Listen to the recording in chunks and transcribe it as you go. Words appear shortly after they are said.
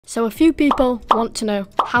So a few people want to know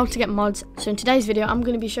how to get mods. So in today's video, I'm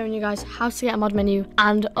going to be showing you guys how to get a mod menu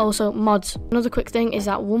and also mods. Another quick thing is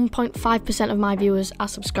that 1.5% of my viewers are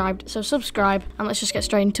subscribed. So subscribe and let's just get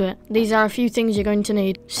straight into it. These are a few things you're going to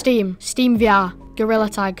need. Steam VR, Gorilla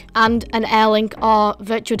Tag, and an Air Link or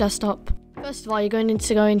virtual desktop. First of all, you're going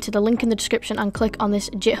to go into the link in the description and click on this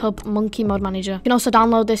GitHub Monkey Mod Manager. You can also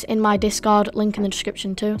download this in my Discord, link in the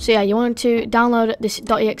description too. So yeah, you want to download this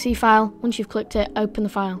 .exe file. Once you've clicked it, open the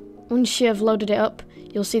file. Once you have loaded it up,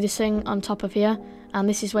 you'll see this thing on top of here, and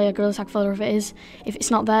this is where your Gorilla Tag folder if it is. If it's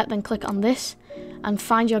not there, then click on this and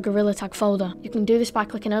find your Gorilla Tag folder. You can do this by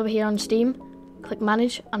clicking over here on Steam, click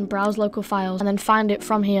Manage and Browse Local Files, and then find it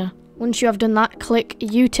from here. Once you have done that, click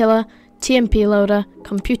Utila, TMP Loader,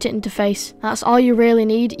 Computer Interface. That's all you really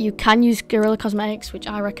need. You can use Gorilla Cosmetics, which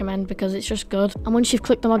I recommend because it's just good. And once you've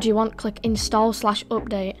clicked the mod you want, click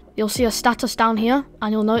Install/Update. You'll see a status down here,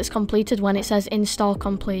 and you'll know it's completed when it says Install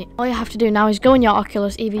Complete. All you have to do now is go in your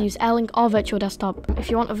Oculus, either use Air Link or Virtual Desktop.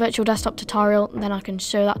 If you want a Virtual Desktop tutorial, then I can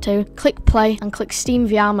show that too. Click Play and click Steam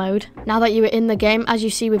VR mode. Now that you are in the game, as you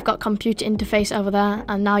see, we've got Computer Interface over there,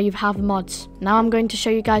 and now you have mods. Now I'm going to show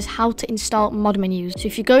you guys how to install mod menus. So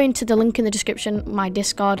if you go into the link in the description, my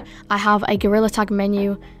Discord, I have a Gorilla Tag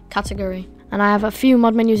menu category, and I have a few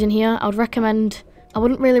mod menus in here. I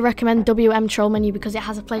wouldn't really recommend WM Troll menu because it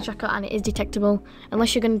has a play tracker and it is detectable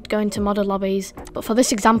unless you're going to go into modded lobbies. But for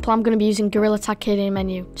this example, I'm going to be using Gorilla Tag KDE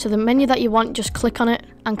menu. So the menu that you want, just click on it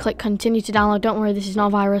and click continue to download. Don't worry, this is not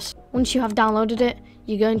a virus. Once you have downloaded it,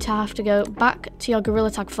 you're going to have to go back to your Gorilla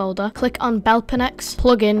Tag folder, click on Belpanex,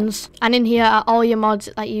 plugins, and in here are all your mods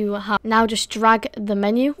that you have. Now just drag the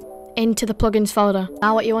menu into the plugins folder.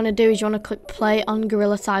 Now what you want to do is you want to click play on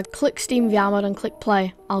Gorilla Tag, click Steam VR mod and click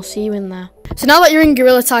play. I'll see you in there. So now that you're in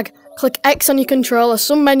Gorilla Tag, click X on your controller.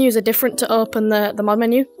 Some menus are different to open the mod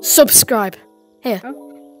menu. Subscribe. Here.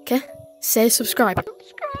 Okay? Say subscribe.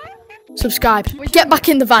 Subscribe. Get back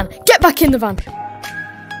in the van. Get back in the van.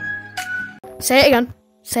 Say it again.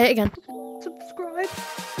 Say it again. Subscribe.